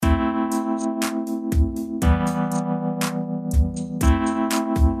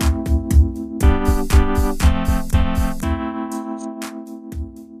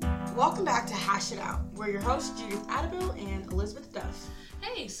hosts, Judith Addabell and Elizabeth Duff.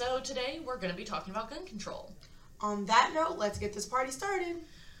 Hey, so today we're going to be talking about gun control. On that note, let's get this party started.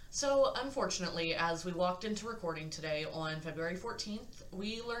 So, unfortunately, as we walked into recording today on February 14th,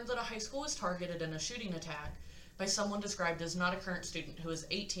 we learned that a high school was targeted in a shooting attack by someone described as not a current student who is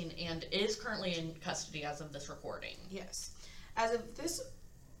 18 and is currently in custody as of this recording. Yes. As of this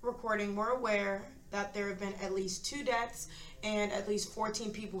recording, we're aware that there have been at least 2 deaths and at least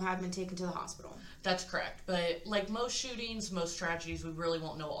 14 people have been taken to the hospital. That's correct, but like most shootings, most tragedies, we really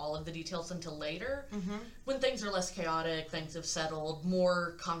won't know all of the details until later. Mm-hmm. When things are less chaotic, things have settled,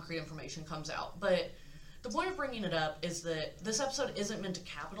 more concrete information comes out. But the point of bringing it up is that this episode isn't meant to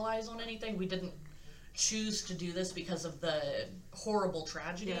capitalize on anything. We didn't choose to do this because of the horrible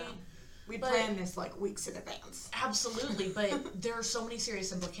tragedy. Yeah. We planned this like weeks in advance. Absolutely, but there are so many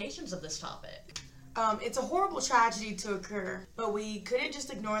serious implications of this topic. It's a horrible tragedy to occur, but we couldn't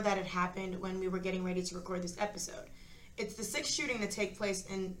just ignore that it happened when we were getting ready to record this episode. It's the 6th shooting to take place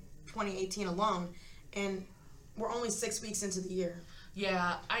in 2018 alone, and we're only 6 weeks into the year.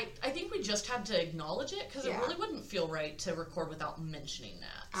 Yeah, I think we just had to acknowledge it because Yeah. it really wouldn't feel right to record without mentioning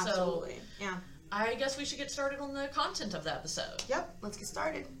that. Absolutely. So, yeah. I guess we should get started on the content of the episode. Yep, let's get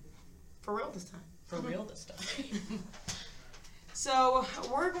started. For real this time. For real this time. So,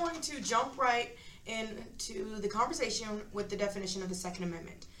 we're going to jump right into the conversation with the definition of the Second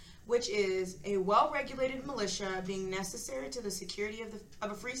Amendment, which is a well-regulated militia being necessary to the security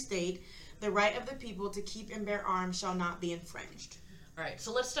of a free state. The right of the people to keep and bear arms shall not be infringed. All right,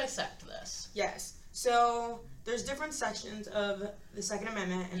 so let's dissect this. Yes. So there's different sections of the Second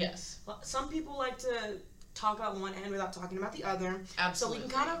Amendment, and Yes. some people like to talk about one end without talking about the other. Absolutely. So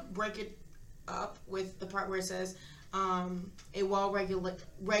we can kind of break it up with the part where it says a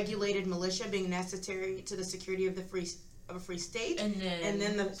well-regulated militia being necessary to the security of a free state, And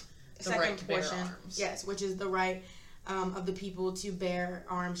then the second right to bear portion, arms. yes, which is the right of the people to bear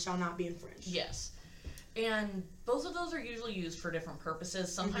arms shall not be infringed. Yes. And both of those are usually used for different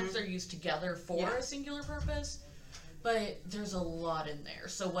purposes. Sometimes they're used together for a singular purpose, but there's a lot in there.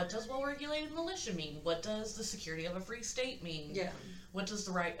 So what does well-regulated militia mean? What does the security of a free state mean? Yeah. What does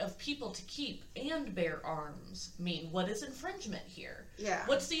the right of people to keep and bear arms mean? What is infringement here? Yeah.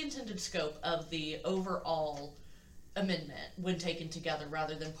 What's the intended scope of the overall amendment when taken together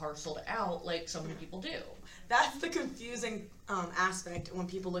rather than parceled out like so many people do? That's the confusing aspect when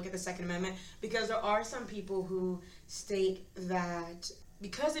people look at the Second Amendment, because there are some people who state that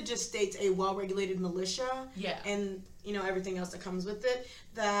because it just states a well-regulated militia and everything else that comes with it,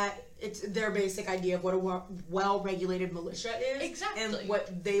 that it's their basic idea of what a well-regulated militia is. Exactly. And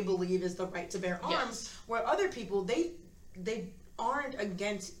what they believe is the right to bear arms. Where other people, they aren't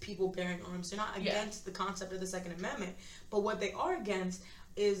against people bearing arms. They're not against the concept of the Second Amendment. But what they are against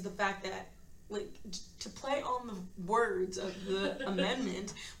is the fact that, like, to play on the words of the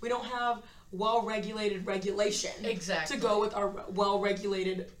amendment, we don't have well-regulated regulation Exactly. to go with our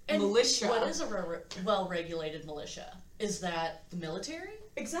well-regulated militia. What is a well-regulated militia? Is that the military?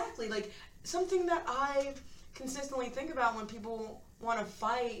 Exactly. Like, something that I consistently think about when people want to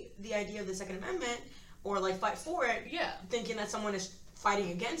fight the idea of the Second Amendment or, like, fight for it, thinking that someone is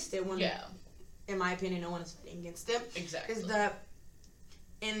fighting against it when, in my opinion, no one is fighting against it. Exactly. Is that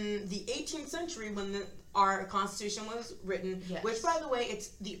in the 18th century, when our Constitution was written, which, by the way, it's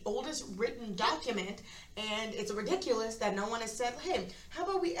the oldest written document, and it's ridiculous that no one has said, hey, how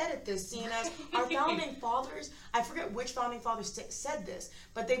about we edit this, seeing as our founding fathers, I forget which founding fathers said this,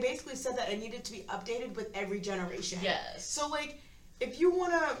 but they basically said that it needed to be updated with every generation. Yes. So, like, if you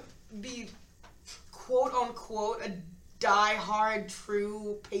want to be, quote-unquote, a die-hard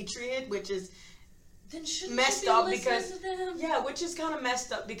true patriot, which is then shouldn't messed you up listen because to them? which is kind of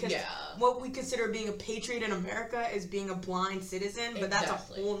messed up because what we consider being a patriot in America is being a blind citizen, but that's a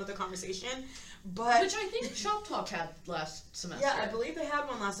whole other conversation. But which I think Shop Talk had last semester. Yeah, I believe they had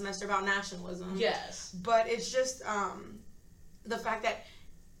one last semester about nationalism. Yes. But it's just the fact that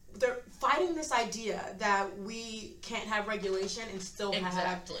they're fighting this idea that we can't have regulation and still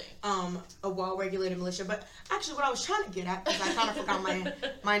have a well-regulated militia. But actually what I was trying to get at, because I kind of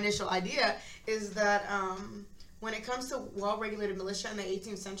forgot my initial idea, is that when it comes to well-regulated militia in the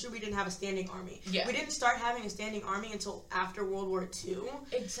 18th century, we didn't have a standing army. Yeah. We didn't start having a standing army until after World War II.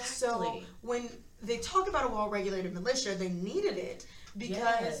 Exactly. So when they talk about a well-regulated militia, they needed it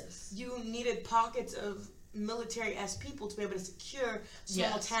because you needed pockets of military-esque people to be able to secure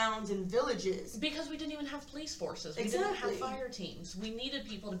small towns and villages. Because we didn't even have police forces. We didn't have fire teams. We needed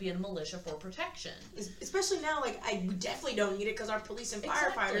people to be in a militia for protection. Especially now, like, we definitely don't need it because our police and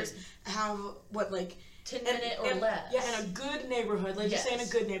firefighters have, 10 10-minute or less. Yeah, in a good neighborhood, let's just say in a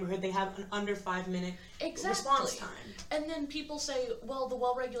good neighborhood, they have an under 5-minute response time. And then people say, well, the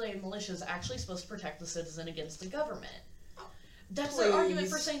well-regulated militia is actually supposed to protect the citizen against the government. That's their argument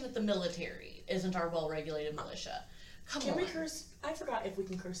for saying that the military isn't our well-regulated militia. Can we curse? I forgot if we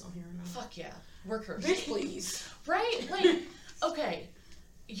can curse on here or not. Fuck yeah. We're cursing. Bitch, please. Right? Like, okay,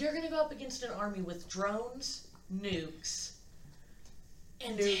 you're gonna go up against an army with drones, nukes,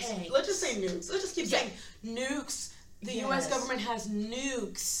 and tanks. Let's just say nukes. Let's just keep saying nukes. The U.S. government has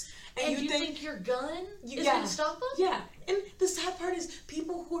nukes. And you think your gun is going to stop them? Yeah. And the sad part is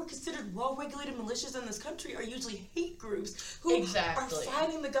people who are considered well-regulated militias in this country are usually hate groups who are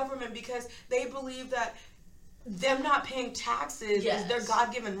fighting the government because they believe that them not paying taxes is their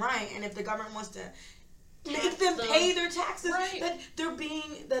God-given right. And if the government wants to make them pay their taxes, that they're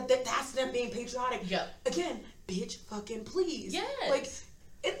being, that's them being patriotic. Yep. Again, bitch fucking please. Yes. Like,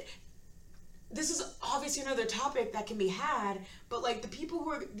 this is obviously another topic that can be had, but like the people who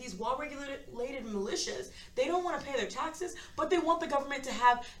are these well-regulated militias, they don't want to pay their taxes, but they want the government to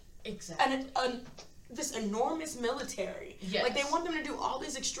have this enormous military. Yes. Like they want them to do all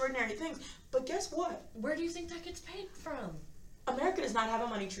these extraordinary things. But guess what? Where do you think that gets paid from? America does not have a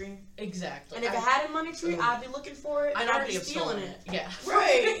money tree. Exactly. And if it had a money tree, I'd be looking for it and I'd be stealing it. Yeah.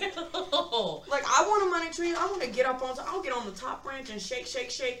 Right. Like, I want a money tree. I want to get up on top. I'll get on the top branch and shake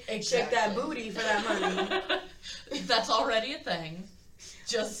that booty for that money. That's already a thing.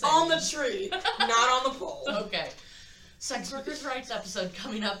 Just saying. On the tree, not on the pole. Okay. Sex workers' rights episode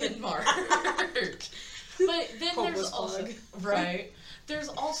coming up in March. But then there's also... Right. There's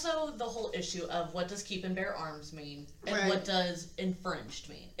also the whole issue of what does keep and bear arms mean, and what does infringed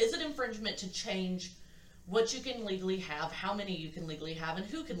mean. Is it infringement to change what you can legally have, how many you can legally have, and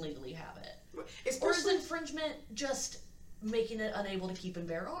who can legally have it? Or is infringement just making it unable to keep and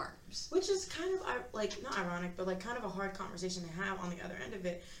bear arms? Which is kind of, like, not ironic, but like kind of a hard conversation to have on the other end of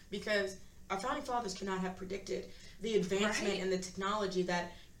it, because our founding fathers could not have predicted the advancement in the technology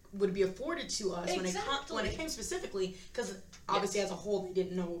that would be afforded to us when it came specifically, because obviously as a whole they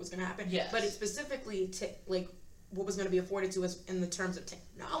didn't know what was going to happen, but it specifically like what was going to be afforded to us in the terms of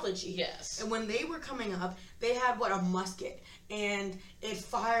technology. Yes. And when they were coming up, they had a musket, and it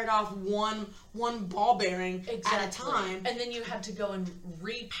fired off one ball bearing at a time, and then you had to go and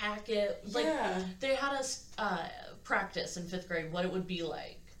repack it. Like they had us practice in 5th grade what it would be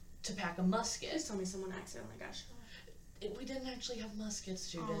like to pack a musket. Please tell me someone accidentally got shot. We didn't actually have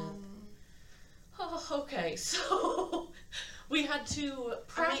muskets, Judith. Oh, okay, so we had to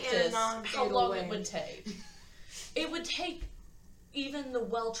practice how long it would take. It would take even the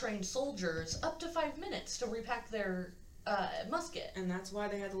well-trained soldiers up to 5 minutes to repack their musket. And that's why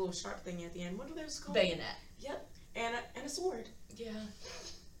they had the little sharp thing at the end. What are those called? Bayonet. Yep, and a sword.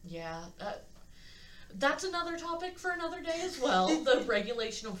 Yeah. That's another topic for another day as well. The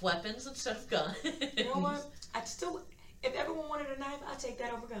regulation of weapons instead of guns. You know what? If everyone wanted a knife, I'd take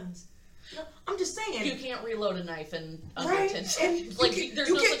that over guns. No, I'm just saying. You can't reload a knife in under 10 seconds. Like, there's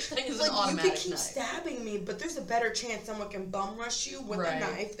no such thing as an automatic knife. You can keep stabbing me, but there's a better chance someone can bum rush you with a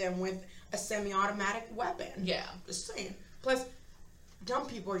knife than with a semi-automatic weapon. Yeah. Just saying. Plus, dumb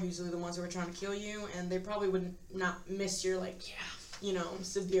people are usually the ones who are trying to kill you, and they probably would not miss your,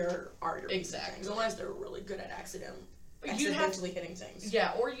 severe arteries. Exactly. Unless they're really good at accidentally hitting things.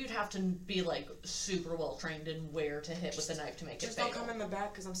 Yeah, or you'd have to be super well trained in where to hit with a knife to make it fatal. Just don't come in the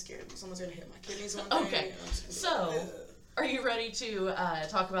back because I'm scared someone's gonna hit my kidneys one day. Okay, so are you ready to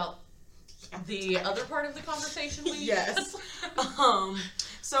talk about the other part of the conversation? Yes.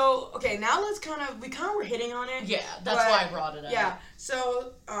 So okay, now let's we were hitting on it. Yeah, that's why I brought it up. Yeah.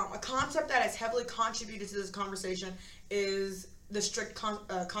 So a concept that has heavily contributed to this conversation is the strict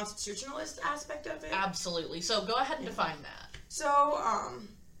constitutionalist aspect of it. Absolutely. So go ahead and define that. So,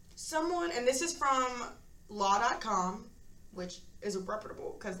 someone, and this is from law.com, which is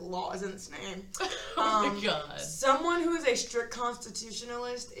reputable because law is in its name. Oh my God. Someone who is a strict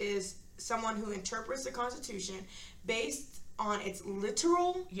constitutionalist is someone who interprets the Constitution based on its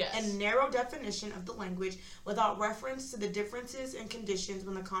literal and narrow definition of the language without reference to the differences and conditions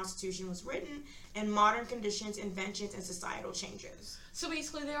when the Constitution was written and modern conditions, inventions, and societal changes. So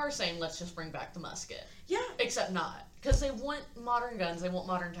basically they are saying, let's just bring back the musket. Yeah. Except not. Because they want modern guns, they want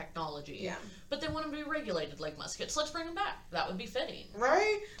modern technology. Yeah. But they want them to be regulated like muskets. Let's bring them back. That would be fitting.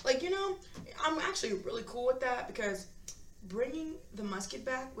 Right? I'm actually really cool with that because bringing the musket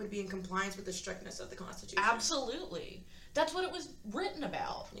back would be in compliance with the strictness of the Constitution. Absolutely. That's what it was written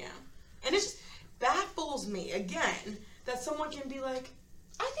about. Yeah. And it just baffles me, again, that someone can be like,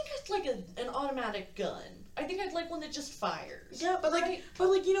 I think I'd like an automatic gun. I think I'd like one that just fires. Yeah, but like,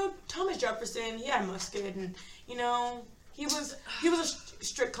 Thomas Jefferson, he had a musket, and he was a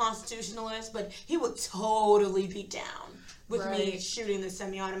strict constitutionalist, but he would totally be down with me shooting the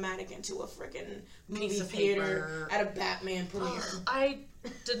semi-automatic into a freaking movie theater at a Batman premiere. I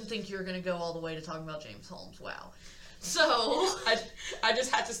didn't think you were going to go all the way to talking about James Holmes. Wow. So I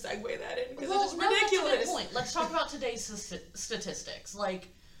just had to segue that in because it's just ridiculous. That's a good point. Let's talk about today's statistics. Like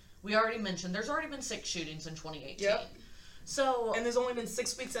we already mentioned, there's already been 6 shootings in 2018. Yep. So and there's only been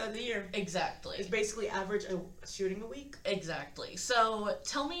 6 weeks out of the year. Exactly. It's basically average a shooting a week. Exactly. So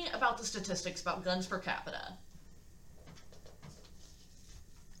tell me about the statistics about guns per capita.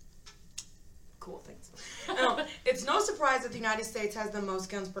 Cool things. It's no surprise that the United States has the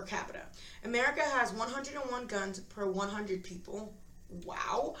most guns per capita. America has 101 guns per 100 people.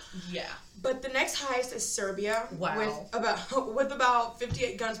 Wow. Yeah. But the next highest is Serbia. Wow. with about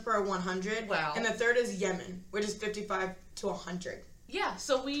 58 guns per 100. Wow. And the third is Yemen, which is 55 to 100. Yeah,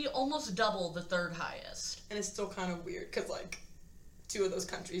 so we almost double the third highest. And it's still kind of weird because, like, 2 of those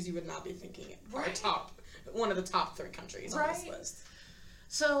countries you would not be thinking are one of the top 3 countries on this list.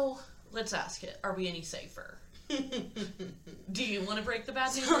 So let's ask it. Are we any safer? Do you want to break the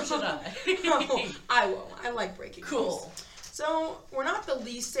bad news or should I? No, I will. I like breaking Cool. news. So, we're not the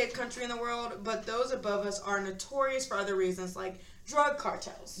least safe country in the world, but those above us are notorious for other reasons, like drug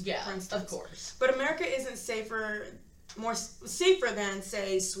cartels, for instance. Of course. But America isn't safer than,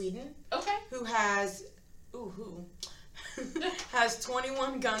 say, Sweden. Okay. Who has... has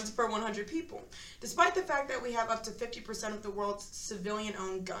 21 guns per 100 people. Despite the fact that we have up to 50% of the world's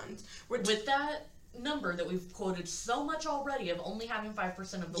civilian-owned guns. With that number that we've quoted so much already of only having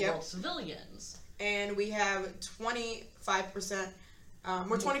 5% of the world's civilians. And we have 25%,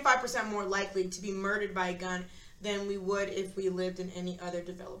 we're 25% more likely to be murdered by a gun than we would if we lived in any other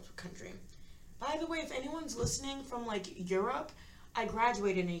developed country. By the way, if anyone's listening from, like, Europe, I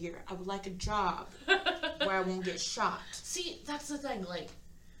graduated in a year. I would like a job where I won't get shot. See, that's the thing. Like,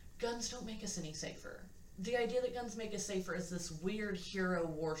 guns don't make us any safer. The idea that guns make us safer is this weird hero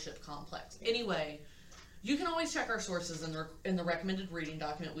worship complex. Anyway, you can always check our sources in the recommended reading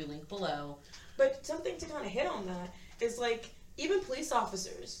document we link below. But something to kind of hit on that is, like, even police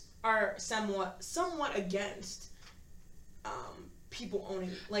officers are somewhat against people owning,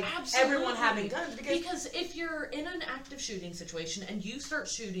 like, everyone having guns. Because if you're in an active shooting situation and you start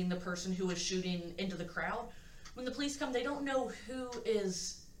shooting the person who is shooting into the crowd, when the police come, they don't know who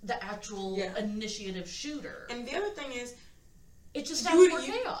is the actual initiative shooter. And the other thing is, it just adds more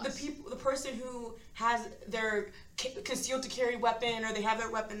chaos. The person who has their concealed to carry weapon, or they have their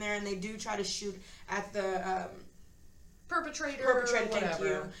weapon there, and they do try to shoot at the perpetrator, thank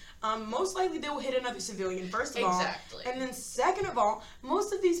you. Most likely they will hit another civilian, first of all. Exactly. And then second of all,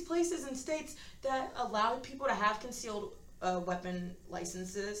 most of these places and states that allow people to have concealed weapon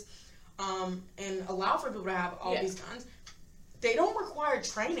licenses, and allow for people to have all these guns, they don't require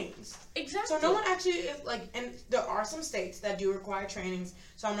trainings. Exactly. So no one actually is like, and there are some states that do require trainings,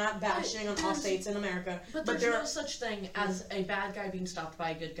 so I'm not bashing on all states in America. But there's no such thing as a bad guy being stopped by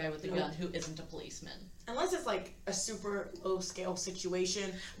a good guy with a gun who isn't a policeman. Unless it's like a super low scale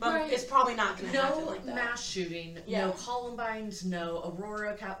situation, but it's probably not going to happen like that. No mass shooting, no Columbines, no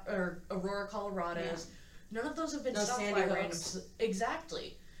Aurora, Colorados. None of those have been stopped by random.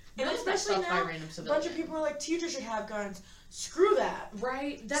 Exactly. And especially now, a bunch of people are like, teachers should have guns. Screw that.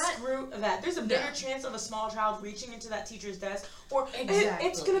 Right? Screw that. There's a bigger chance of a small child reaching into that teacher's desk, or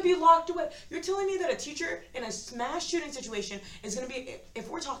it's going to be locked away. You're telling me that a teacher in a mass shooting situation is going to be, if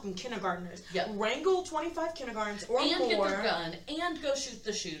we're talking kindergartners, wrangle 25 kindergartens or more. And get their gun, and go shoot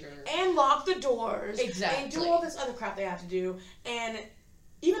the shooter. And lock the doors. Exactly. And do all this other crap they have to do. And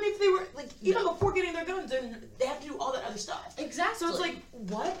even if they were, like, even before getting their guns, then they have to do all that other stuff. Exactly. So it's like,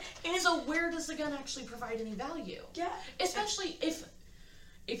 what? And so where does the gun actually provide any value? Yeah. Especially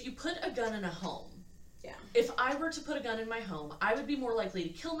if you put a gun in a home. Yeah. If I were to put a gun in my home, I would be more likely to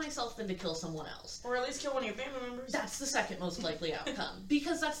kill myself than to kill someone else. Or at least kill one of your family members. That's the second most likely outcome.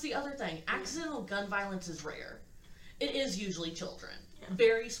 Because that's the other thing. Accidental gun violence is rare. It is usually children. Yeah.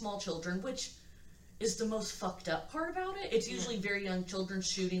 Very small children, which is the most fucked up part about it. It's usually very young children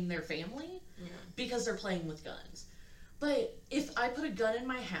shooting their family because they're playing with guns. But if I put a gun in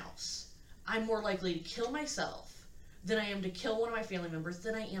my house, I'm more likely to kill myself than I am to kill one of my family members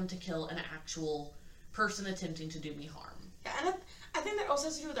than I am to kill an actual person attempting to do me harm. Yeah, and I think that also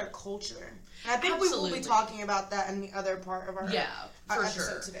has to do with our culture. And I think we will be talking about that in the other part of our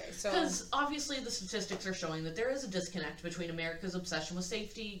episode today. Because obviously the statistics are showing that there is a disconnect between America's obsession with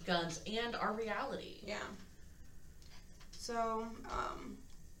safety, guns, and our reality. Yeah. So,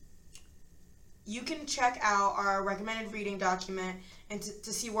 you can check out our recommended reading document and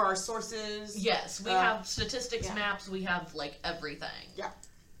to see where our sources... Yes, we have statistics, maps, we have, like, everything. Yeah.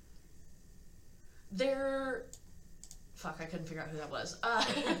 Fuck, I couldn't figure out who that was.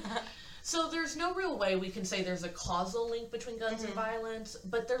 So there's no real way we can say there's a causal link between guns and violence,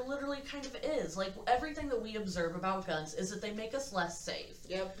 but there literally kind of is. Like, everything that we observe about guns is that they make us less safe.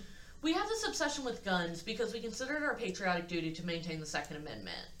 Yep. We have this obsession with guns because we consider it our patriotic duty to maintain the Second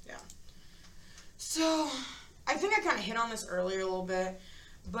Amendment. Yeah. So, I think I kind of hit on this earlier a little bit,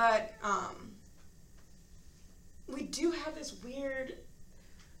 but we do have this weird,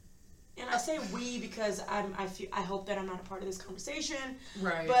 and I say we because I hope that I'm not a part of this conversation.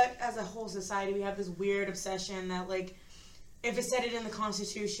 Right. But as a whole society, we have this weird obsession that, like, if it's said it in the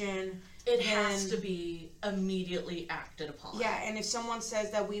Constitution, it has to be immediately acted upon. Yeah, and if someone says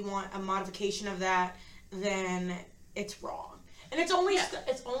that we want a modification of that, then it's wrong. And it's only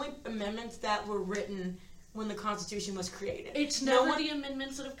amendments that were written when the Constitution was created. It's never the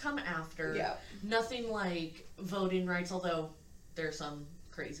amendments that have come after. Yeah. Nothing like voting rights, although there are some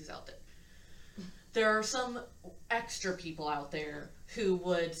crazies out there. There are some extra people out there who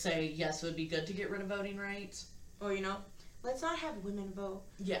would say, yes, it would be good to get rid of voting rights. Or, let's not have women vote.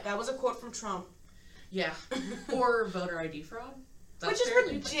 Yeah. That was a quote from Trump. Yeah. Or voter ID fraud. Which is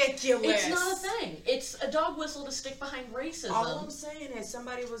ridiculous. It's not a thing. It's a dog whistle to stick behind racism. All I'm saying is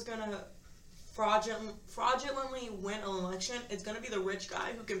somebody was going to fraudulently win an election. It's going to be the rich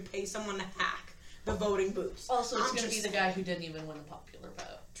guy who can pay someone to hack the voting booths. Also, it's going to be the guy who didn't even win the popular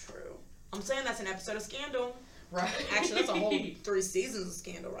vote. True. I'm saying that's an episode of Scandal. Right. Actually, that's a whole 3 seasons of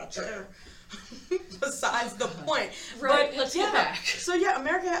Scandal right there. Besides the point. Right, but, let's get back. So yeah,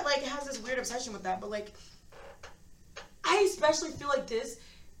 America has this weird obsession with that, but I especially feel like this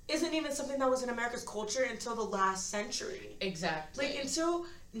isn't even something that was in America's culture until the last century. Exactly. Until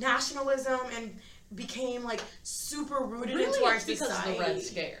nationalism and became super rooted into our society. Because of the Red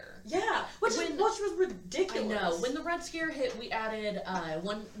Scare. Yeah, which was ridiculous. I know. When the Red Scare hit, we added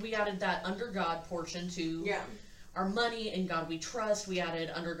that under God portion to our money, and God we trust. We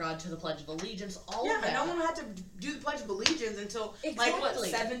added under God to the Pledge of Allegiance. All of that. Yeah, no one had to do the Pledge of Allegiance until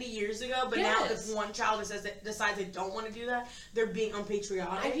 70 years ago. But now, if one child decides they don't want to do that, they're being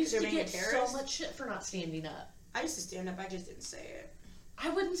unpatriotic. I used to get so much shit for not standing up. I used to stand up. I just didn't say it. I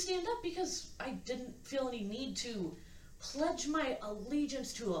wouldn't stand up because I didn't feel any need to pledge my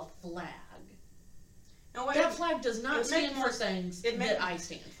allegiance to a flag. No, that flag does not stand for things that I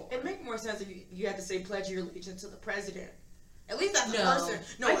stand for. It'd make more sense if you had to say pledge your allegiance to the president. At least that's a person.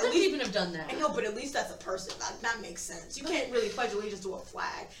 No, I couldn't even have done that. I know, but at least that's a person. That makes sense. You can't really pledge allegiance to a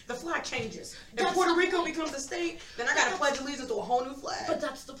flag. The flag changes. If Puerto Rico becomes a state, then I gotta pledge allegiance to a whole new flag. But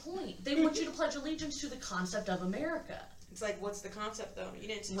that's the point. They want you to pledge allegiance to the concept of America. It's like, what's the concept though? You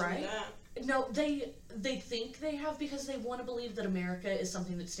didn't teach me that. No, they think they have because they want to believe that America is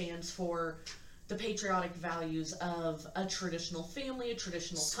something that stands for the patriotic values of a traditional family, a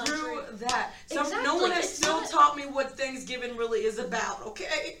traditional country. Screw that. Exactly. No one has still taught me what Thanksgiving really is about,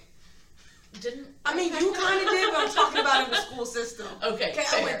 okay? I mean, you kind of did, but I'm talking about in the school system. Okay,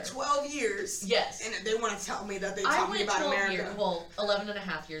 I went 12 years. Yes. And they want to tell me that they taught me about America. 11 and a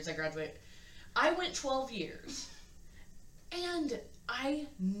half years I graduated. I went 12 years. And I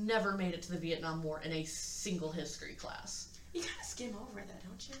never made it to the Vietnam War in a single history class. You kind of skim over that,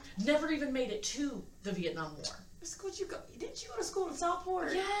 don't you? Never even made it to the Vietnam War. What school did you go? Didn't you go to school in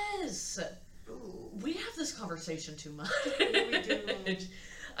Southport? Yes. Ooh. We have this conversation too much. Yeah, we do.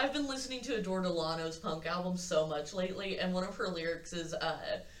 I've been listening to Adore Delano's punk album so much lately, and one of her lyrics is,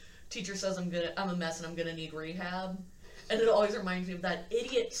 teacher says I'm a mess and I'm gonna need rehab. And it always reminds me of that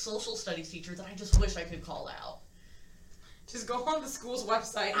idiot social studies teacher that I just wish I could call out. Just go on the school's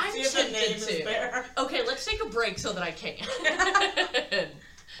website and see if the name is there. Okay, let's take a break so that I can.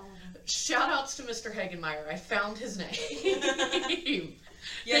 Shout outs to Mr. Hagenmeyer. I found his name.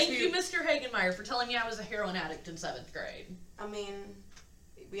 Thank you, Mr. Hagenmeyer, for telling me I was a heroin addict in 7th grade. I mean,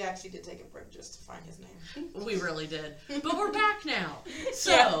 we actually did take a break just to find his name. We really did. But we're back now.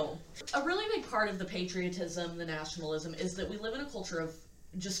 So, a really big part of the patriotism, the nationalism, is that we live in a culture of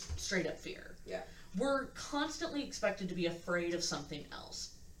just straight up fear. Yeah. We're constantly expected to be afraid of something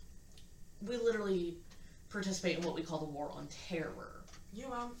else. We literally participate in what we call the war on terror. You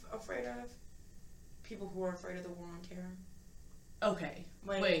know what I'm afraid of? People who are afraid of the war on terror. Okay.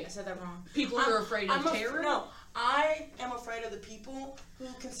 Wait. I said that wrong. People who are afraid of terror? No. I am afraid of the people who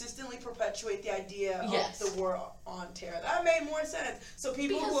consistently perpetuate the idea of the war on terror. That made more sense. So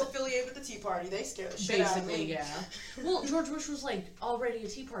people who affiliate with the Tea Party, they scare the shit out of me. Basically, yeah. Well, George Bush was already a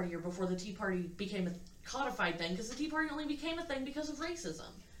Tea Partier before the Tea Party became a codified thing, because the Tea Party only became a thing because of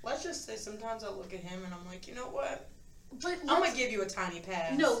racism. let's just say sometimes I look at him and I'm like, you know what? But I'm gonna give you a tiny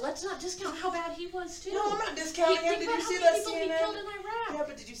pass. No, let's not discount how bad he was too. No, I'm not discounting him. Did you see that CNN? He killed in Iraq? Yeah,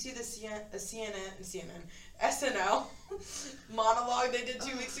 but did you see the SNL monologue they did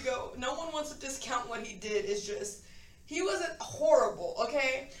 2 weeks ago? No one wants to discount what he did. It's just he wasn't horrible,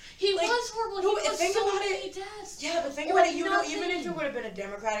 okay? He was horrible. No, he was think so about many it. deaths. Yeah, but think about it. You know, even if it would have been a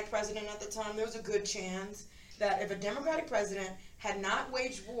Democratic president at the time, there was a good chance that if a Democratic president had not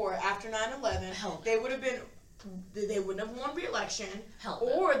waged war after 9/11, they would have been. They wouldn't have won re-election,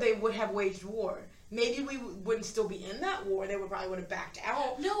 or they would have waged war. Maybe we wouldn't still be in that war. They probably would have backed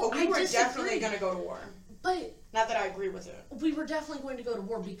out. No, but we were definitely going to go to war. But not that I agree with it. We were definitely going to go to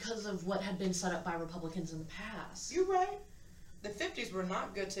war because of what had been set up by Republicans in the past. You're right. The 50s were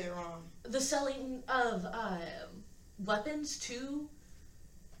not good to Iran. The selling of weapons to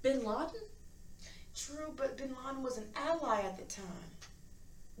Bin Laden? True, but Bin Laden was an ally at the time.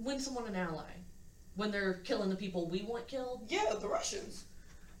 When's someone an ally? When they're killing the people we want killed? Yeah, the Russians.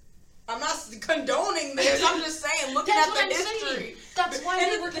 I'm not condoning this. I'm just saying, looking at the history. Saying. That's why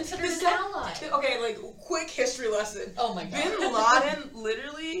they were considered an ally. Okay, like, quick history lesson. Oh my god. Bin Laden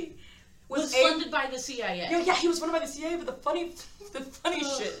literally was funded by the CIA. Yeah, he was funded by the CIA, but the funny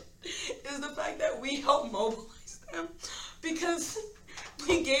shit is the fact that we helped mobilize them because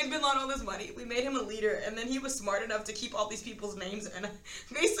we gave Bin Laden all this money, we made him a leader, and then he was smart enough to keep all these people's names in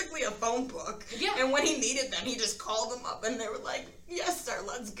basically a phone book. Yeah. And when he needed them, he just called them up, and they were like, yes, sir,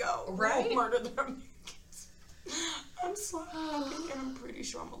 let's go. Right? We'll murder their Americans. I'm so happy, and I'm pretty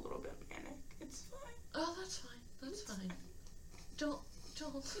sure I'm a little bit manic. It's fine. Oh, that's fine. That's fine. Don't.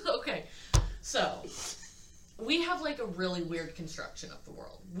 Okay. So, we have, like, a really weird construction of the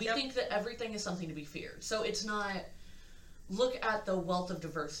world. We think that everything is something to be feared. So, it's not... Look at the wealth of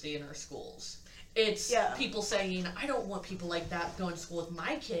diversity in our schools. It's people saying, I don't want people like that going to school with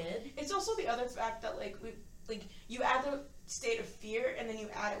my kid. It's also the other fact that, you add the state of fear, and then you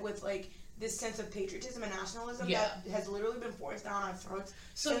add it with, this sense of patriotism and nationalism that has literally been forced down our throats.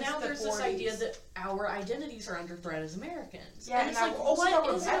 So now there's this idea that our identities are under threat as Americans. Yeah, and it's like,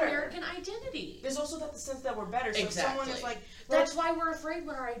 what is an American identity? There's also the sense that we're better. So exactly. if someone is like... That's why we're afraid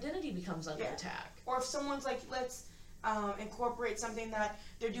when our identity becomes under attack. Or if someone's like, let's... incorporate something that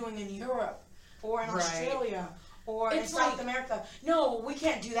they're doing in Europe or in Australia or in South America. No, we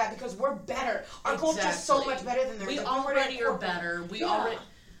can't do that because we're better. Our culture's so much better than theirs. We already are better. We already...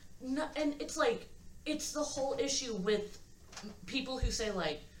 No, and it's like, it's the whole issue with people who say,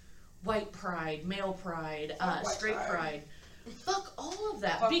 white pride, male pride, straight pride. Fuck all of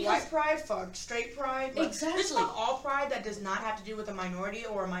that. Fuck white pride, fuck straight pride. Exactly. Just fuck all pride that does not have to do with a minority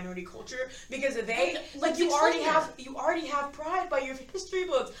or a minority culture because they you already have pride by your history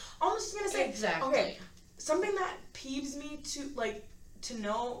books. I'm just gonna say okay, something that peeves me to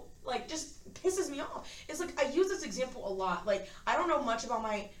know just pisses me off. It's I use this example a lot. I don't know much about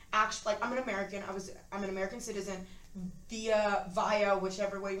my I'm an American. I'm an American citizen. Via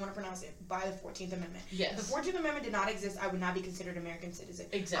whichever way you want to pronounce it, by the 14th Amendment. Yes. If the 14th Amendment did not exist, I would not be considered an American citizen.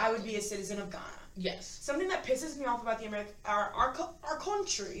 Exactly. I would be a citizen of Ghana. Yes. Something that pisses me off about our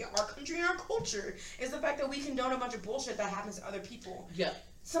country and our culture is the fact that we condone a bunch of bullshit that happens to other people. Yeah.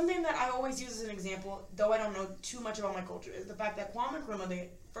 Something that I always use as an example, though I don't know too much about my culture, is the fact that Kwame Nkrumah, the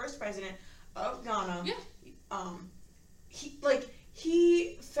first president of Ghana,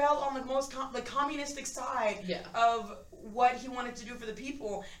 he fell on the most communistic side of what he wanted to do for the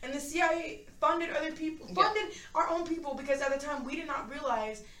people, and the CIA funded other people, funded our own people, because at the time we did not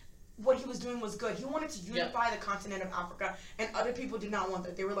realize what he was doing was good. He wanted to unify the continent of Africa, and other people did not want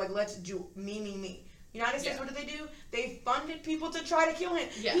that. They were like, let's do me. United States, what did they do? They funded people to try to kill him.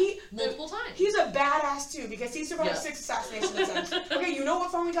 Yeah, multiple times. He's a badass too, because he survived 6 assassination attempts. Okay, you know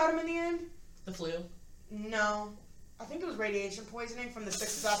what finally got him in the end? The flu? No. I think it was radiation poisoning from the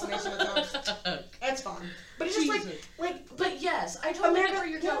 6 assassination attempts. That's fine. But it's just But yes, I totally get where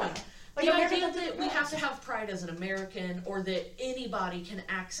you're going. The idea that we have to have pride as an American, or that anybody can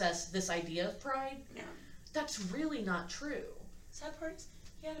access this idea of pride, that's really not true. Sad part is,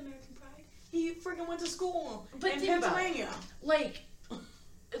 he had American pride. He freaking went to school in Pennsylvania. Like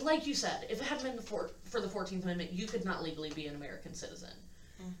you said, if it hadn't been for the 14th Amendment, you could not legally be an American citizen.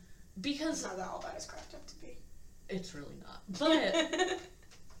 Because... It's not that all that is cracked up to be. It's really not. But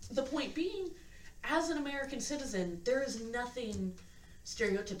the point being, as an American citizen, there is nothing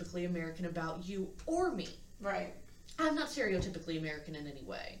stereotypically American about you or me. Right. I'm not stereotypically American in any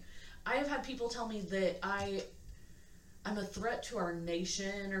way. I have had people tell me that I'm a threat to our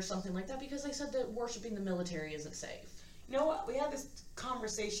nation or something like that because I said that worshiping the military isn't safe. You know what? We had this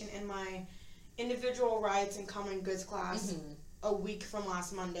conversation in my individual rights and common goods class a week from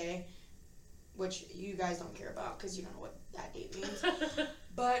last Monday, which you guys don't care about because you don't know what that date means.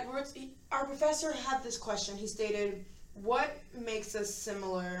 But our professor had this question. He stated, what makes us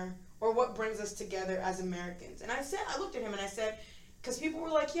similar, or what brings us together as Americans? And I looked at him and I said, because people were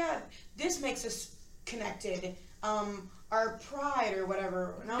like, yeah, this makes us connected, our pride or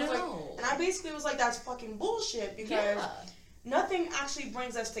whatever. And I was like, and I basically was like, that's fucking bullshit, because nothing actually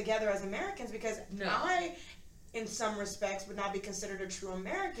brings us together as Americans, because I, in some respects, would not be considered a true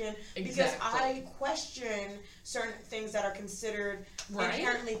American because I question certain things that are considered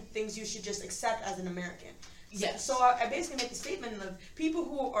inherently things you should just accept as an American. Yes. So I basically make the statement of people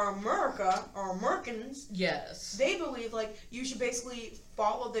who are America, or Americans, they believe, like, you should basically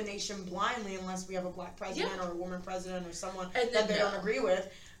follow the nation blindly unless we have a black president or a woman president or someone that they don't agree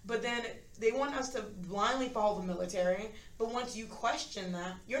with. But then they want us to blindly follow the military, but once you question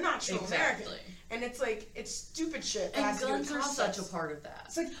that, you're not true American. And it's like, it's stupid shit. And guns are such a part of that.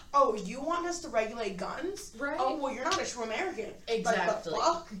 It's like, oh, you want us to regulate guns? Right. Oh, well, you're not a true American. Exactly.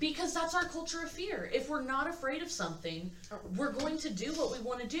 Because that's our culture of fear. If we're not afraid of something, we're going to do what we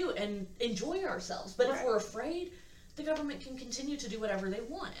want to do and enjoy ourselves. But if we're afraid, the government can continue to do whatever they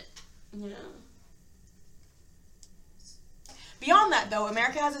want. Yeah. Beyond that, though,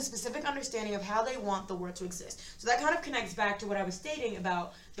 America has a specific understanding of how they want the world to exist. So that kind of connects back to what I was stating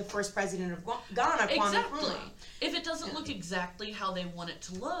about the first president of Ghana, Kwame Nkrumah. If it doesn't look exactly how they want it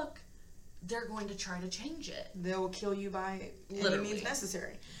to look, they're going to try to change it. They will kill you by any means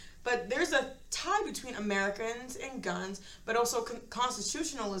necessary. But there's a tie between Americans and guns, but also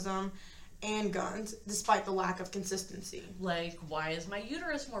constitutionalism and guns, despite the lack of consistency. Like, why is my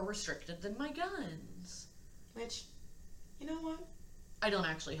uterus more restricted than my guns? Which... you know what? I don't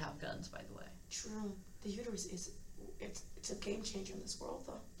actually have guns, by the way. True. The uterus it's a game changer in this world,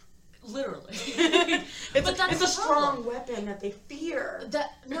 though. Literally. it's a strong weapon that they fear.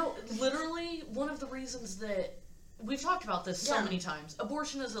 Literally, one of the reasons that we've talked about this so many times.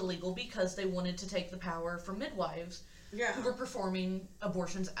 Abortion is illegal because they wanted to take the power from midwives who were performing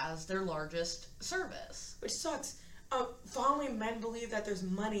abortions as their largest service. Which sucks. Finally, men believe that there's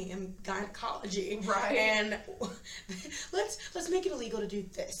money in gynecology, right? And let's make it illegal to do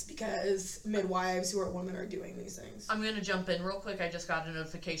this because midwives who are women are doing these things. I'm gonna jump in real quick. I just got a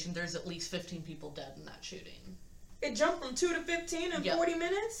notification. There's at least 15 people dead in that shooting. It jumped from 2 to 15 in 40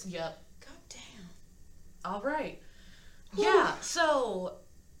 minutes. Yep. God damn. All right. Whew. Yeah. So,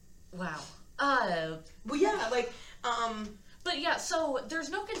 wow. Well, yeah, like, But yeah, so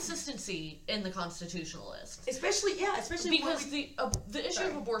there's no consistency in the Constitutionalist. Especially because the issue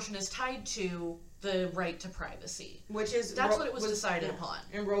of abortion is tied to the right to privacy. That's what it was decided upon.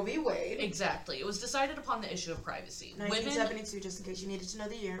 In Roe v. Wade. Exactly. It was decided upon the issue of privacy. 1972, just in case you needed to know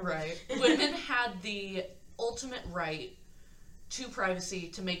the year. Right. Women had the ultimate right to privacy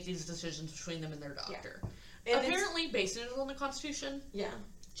to make these decisions between them and their doctor. Yeah. Apparently, basing it on the Constitution,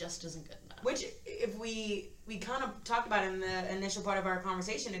 just isn't good enough. Which, if we kind of talked about in the initial part of our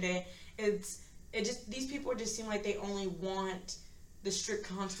conversation today, these people just seem like they only want the strict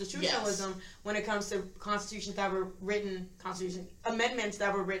constitutionalism when it comes to amendments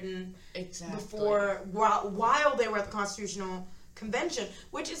that were written before, while they were at the Constitutional Convention,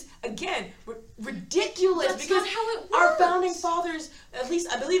 which is, again, ridiculous. That's because not how it works. Our founding fathers, at least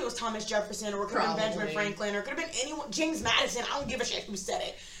I believe it was Thomas Jefferson, or it could have been Benjamin Franklin, or it could have been anyone, James Madison, I don't give a shit who said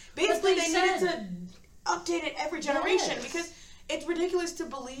it. Basically, they needed to update it every generation because it's ridiculous to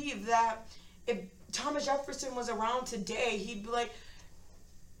believe that if Thomas Jefferson was around today, he'd be like,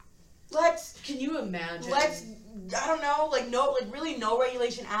 can you imagine? I don't know, really no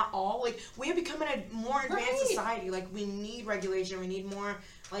regulation at all. Like, we are becoming a more advanced society. Like, we need regulation. We need more,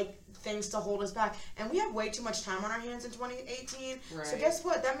 things to hold us back. And we have way too much time on our hands in 2018. Right. So guess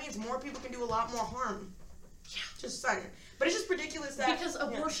what? That means more people can do a lot more harm. Yeah. Just saying. But it's just ridiculous that... Because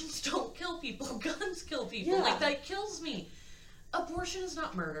abortions don't kill people. Guns kill people. Yeah. That kills me. Abortion is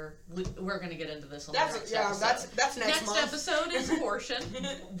not murder. We're going to get into this on the next episode. That's next month. Next episode is abortion.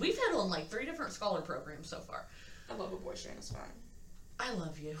 We've hit on 3 different scholar programs so far. I love abortion. It's fine. I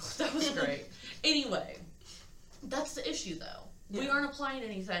love you. That was great. Anyway, that's the issue, though. Yeah. We aren't applying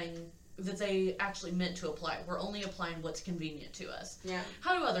anything that they actually meant to apply. We're only applying what's convenient to us. Yeah.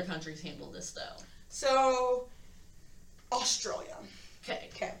 How do other countries handle this, though? So, Australia.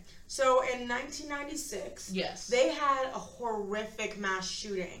 Okay. So, in 1996, they had a horrific mass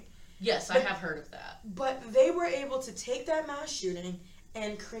shooting. Yes, I have heard of that. But they were able to take that mass shooting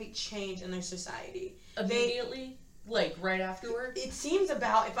and create change in their society. Immediately? Right afterward? It seems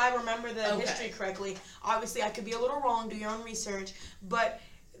about, if I remember the history correctly, obviously I could be a little wrong, do your own research, but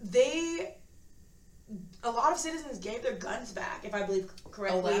they a lot of citizens gave their guns back, if I believe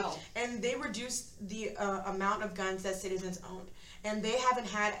correctly. Oh, wow. And they reduced the amount of guns that citizens owned. And they haven't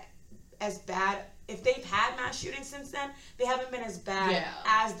had as bad, if they've had mass shootings since then, they haven't been as bad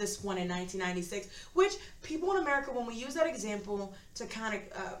as this one in 1996. Which, people in America, when we use that example to kind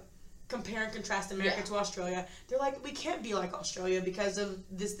of compare and contrast America to Australia, they're like, we can't be like Australia because of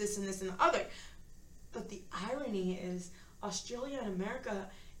this, and this, and the other. But the irony is, Australia and America,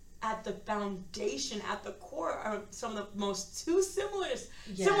 at the foundation, at the core, are some of the most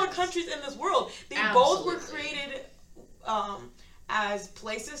similar countries in this world. They both were created as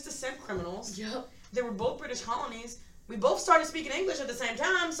places to send criminals. Yep. They were both British colonies. We both started speaking English at the same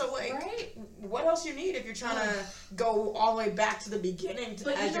time, so what else you need if you're trying to go all the way back to the beginning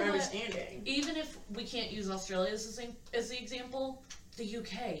as your understanding? Even if we can't use Australia as the example, the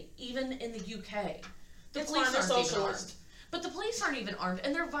UK, even in the UK, the police aren't even armed. But the police aren't even armed,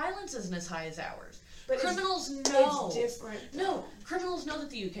 and their violence isn't as high as ours. But criminals know. It's different. No, criminals know that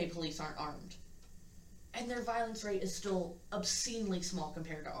the UK police aren't armed. And their violence rate is still obscenely small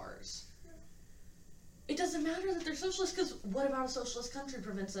compared to ours. It doesn't matter that they're socialist, because what about a socialist country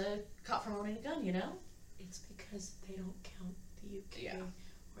prevents a cop from owning a gun, you know? It's because they don't count the UK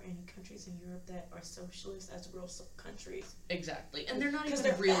or any countries in Europe that are socialist as real countries. Exactly. And they're not even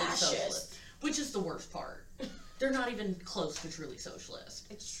really socialist, which is the worst part. They're not even close to truly socialist.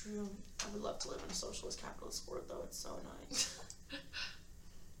 It's true. I would love to live in a socialist capitalist world, though. It's so nice.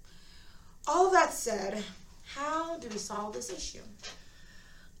 All of that said, how do we solve this issue?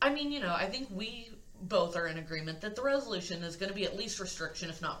 I mean, I think we both are in agreement that the resolution is going to be at least restriction,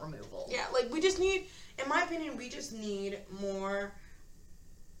 if not removal. Yeah, we just need, in my opinion, we just need more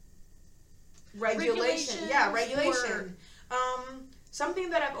regulation. Yeah, regulation.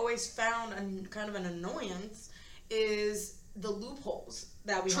 Something that I've always found kind of an annoyance is the loopholes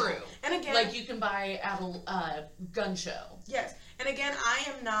that we have. And again, you can buy at a gun show. Yes. And again, I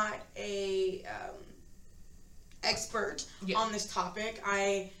am not a expert on this topic.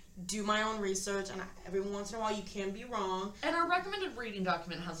 I do my own research, and every once in a while you can be wrong. And our recommended reading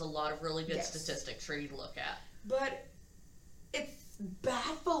document has a lot of really good statistics for you to look at. But it's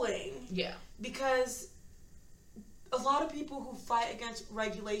baffling. Yeah. Because a lot of people who fight against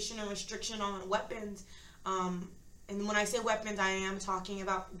regulation and restriction on weapons, and when I say weapons, I am talking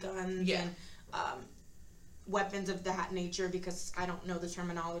about guns and weapons of that nature, because I don't know the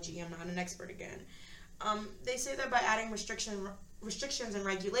terminology. I'm not an expert again. They say that by adding restrictions and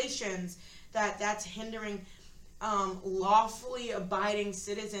regulations, that's hindering lawfully abiding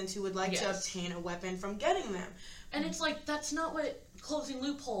citizens who would like to obtain a weapon from getting them. And it's like, that's not what closing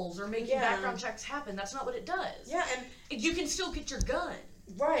loopholes or making background checks happen. That's not what it does. Yeah, and you can still get your gun.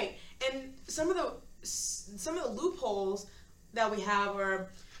 Right. And some of the loopholes that we have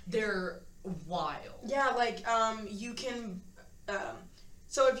they're wild. Yeah, you can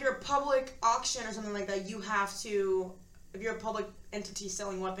so if you're a public auction or something like that, you have to, if you're a public entity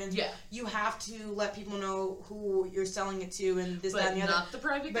selling weapons, you have to let people know who you're selling it to and this, that, and the other. But not the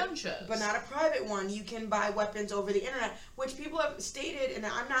private gun shows. But not a private one. You can buy weapons over the internet, which people have stated, and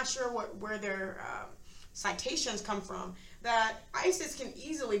I'm not sure where their citations come from, that ISIS can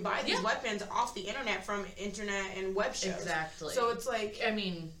easily buy these weapons off the internet from internet and web shows. Exactly. So it's like, I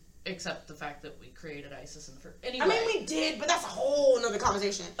mean, except the fact that we created ISIS in the first... Anyway. I mean, we did, but that's a whole another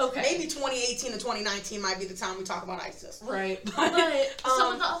conversation. Okay. Maybe 2018 to 2019 might be the time we talk about ISIS. Right. But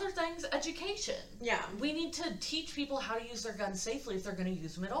some of the other things, education. Yeah. We need to teach people how to use their guns safely if they're going to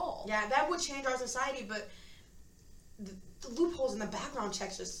use them at all. Yeah, that would change our society, but the loopholes in the background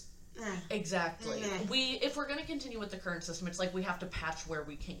checks just... Exactly. If we're going to continue with the current system, it's like we have to patch where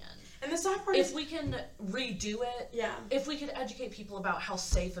we can. And the sad part if we can redo it, if we could educate people about how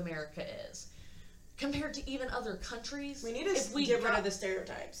safe America is, compared to even other countries, we need to get rid of the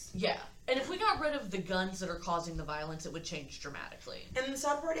stereotypes. Yeah. And if we got rid of the guns that are causing the violence, it would change dramatically. And the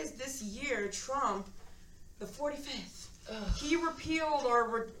sad part is, this year, Trump, the 45th, he repealed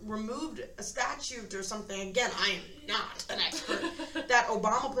or removed a statute or something. Again, I am not an expert. That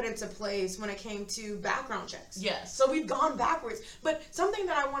Obama put into place when it came to background checks. Yes. So we've gone backwards. But something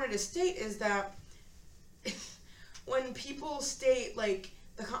that I wanted to state is that when people state,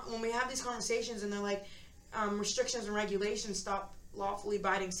 when we have these conversations and they're like, restrictions and regulations stop lawfully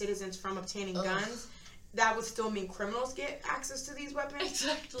abiding citizens from obtaining guns, that would still mean criminals get access to these weapons.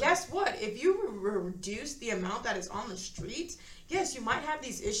 Exactly. Guess what? If you reduce the amount that is on the streets, yes, you might have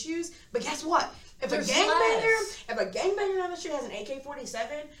these issues, but guess what? If a gangbanger on the street has an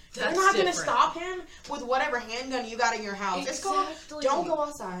AK-47, they're not going to stop him with whatever handgun you got in your house. Exactly. It's called Don't Go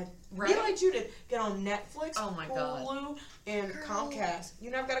Outside. Right. Be like Judith. Get on Netflix, Hulu, and Comcast.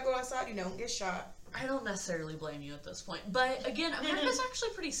 You never got to go outside. You don't get shot. I don't necessarily blame you at this point. But again, America's actually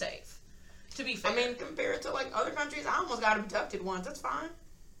pretty safe, to be fair. I mean, compared to, like, other countries, I almost got abducted once. That's fine.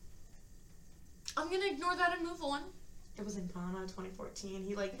 I'm going to ignore that and move on. It was in Ghana, 2014.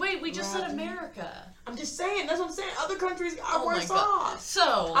 He, like... Wait, we just said America. I'm just saying. That's what I'm saying. Other countries are worse off.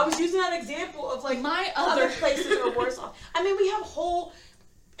 So... I was using that example of, like, other places are worse off. I mean, we have whole...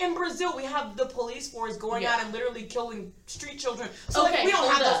 In Brazil, we have the police force going out and literally killing street children. So, like, we don't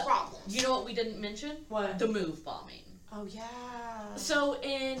have those problems. You know what we didn't mention? What? The MOVE bombing. Oh, yeah. So,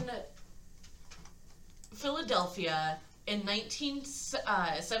 in Philadelphia, in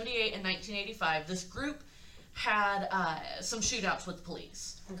 1978 and 1985, this group had some shootouts with the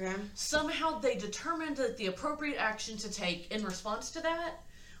police. Okay. Somehow they determined that the appropriate action to take in response to that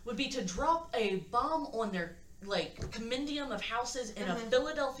would be to drop a bomb on their, like, compendium of houses in a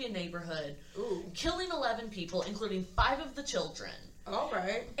Philadelphia neighborhood, killing 11 people, including 5 of the children. All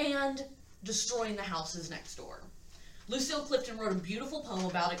right. And destroying the houses next door. Lucille Clifton wrote a beautiful poem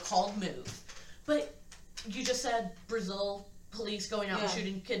about it called MOVE. But you just said Brazil police going out and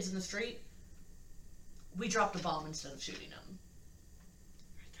shooting kids in the street. We dropped a bomb instead of shooting them.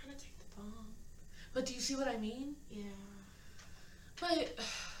 We're trying to take the bomb. But do you see what I mean? Yeah. But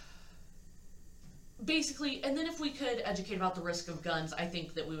basically, and then if we could educate about the risk of guns, I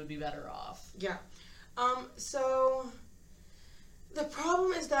think that we would be better off. Yeah. So the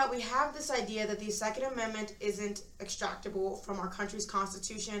problem is that we have this idea that the Second Amendment isn't extractable from our country's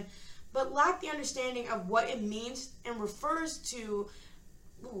constitution, but lack the understanding of what it means and refers to...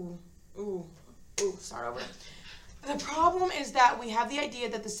 start over. The problem is that we have the idea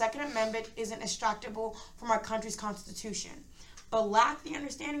that the Second Amendment isn't extractable from our country's constitution, but lack the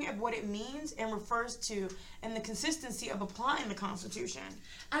understanding of what it means and refers to and the consistency of applying the Constitution.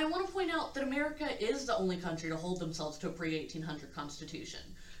 And I want to point out that America is the only country to hold themselves to a pre-1800 Constitution.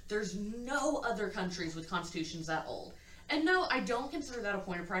 There's no other countries with constitutions that old. And no, I don't consider that a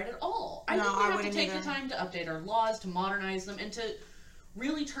point of pride at all. I think we have to take the time to update our laws, to modernize them, and to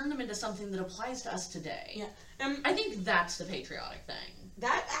really turn them into something that applies to us today. Yeah. I think that's the patriotic thing.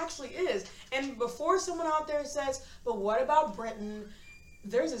 That actually is. And before someone out there says, but what about Britain?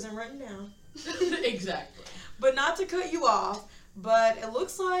 Theirs isn't written down. Exactly. But not to cut you off, but it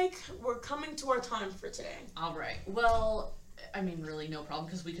looks like we're coming to our time for today. All right. Well, I mean, really no problem,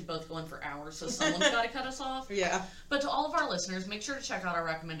 because we could both go on for hours, so someone's got to cut us off. Yeah. But to all of our listeners, make sure to check out our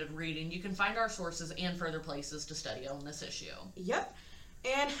recommended reading. You can find our sources and further places to study on this issue. Yep.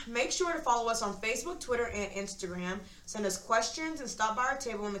 And make sure to follow us on Facebook, Twitter, and Instagram. Send us questions and stop by our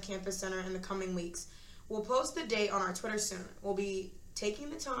table in the Campus Center in the coming weeks. We'll post the date on our Twitter soon. We'll be taking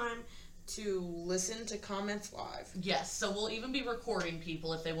the time to listen to comments live. Yes, so we'll even be recording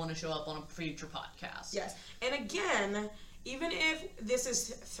people if they want to show up on a future podcast. Yes. And again, even if this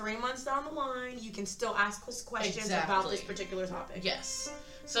is 3 months down the line, you can still ask us questions about this particular topic. Yes.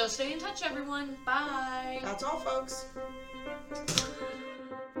 So stay in touch, everyone. Bye. That's all, folks.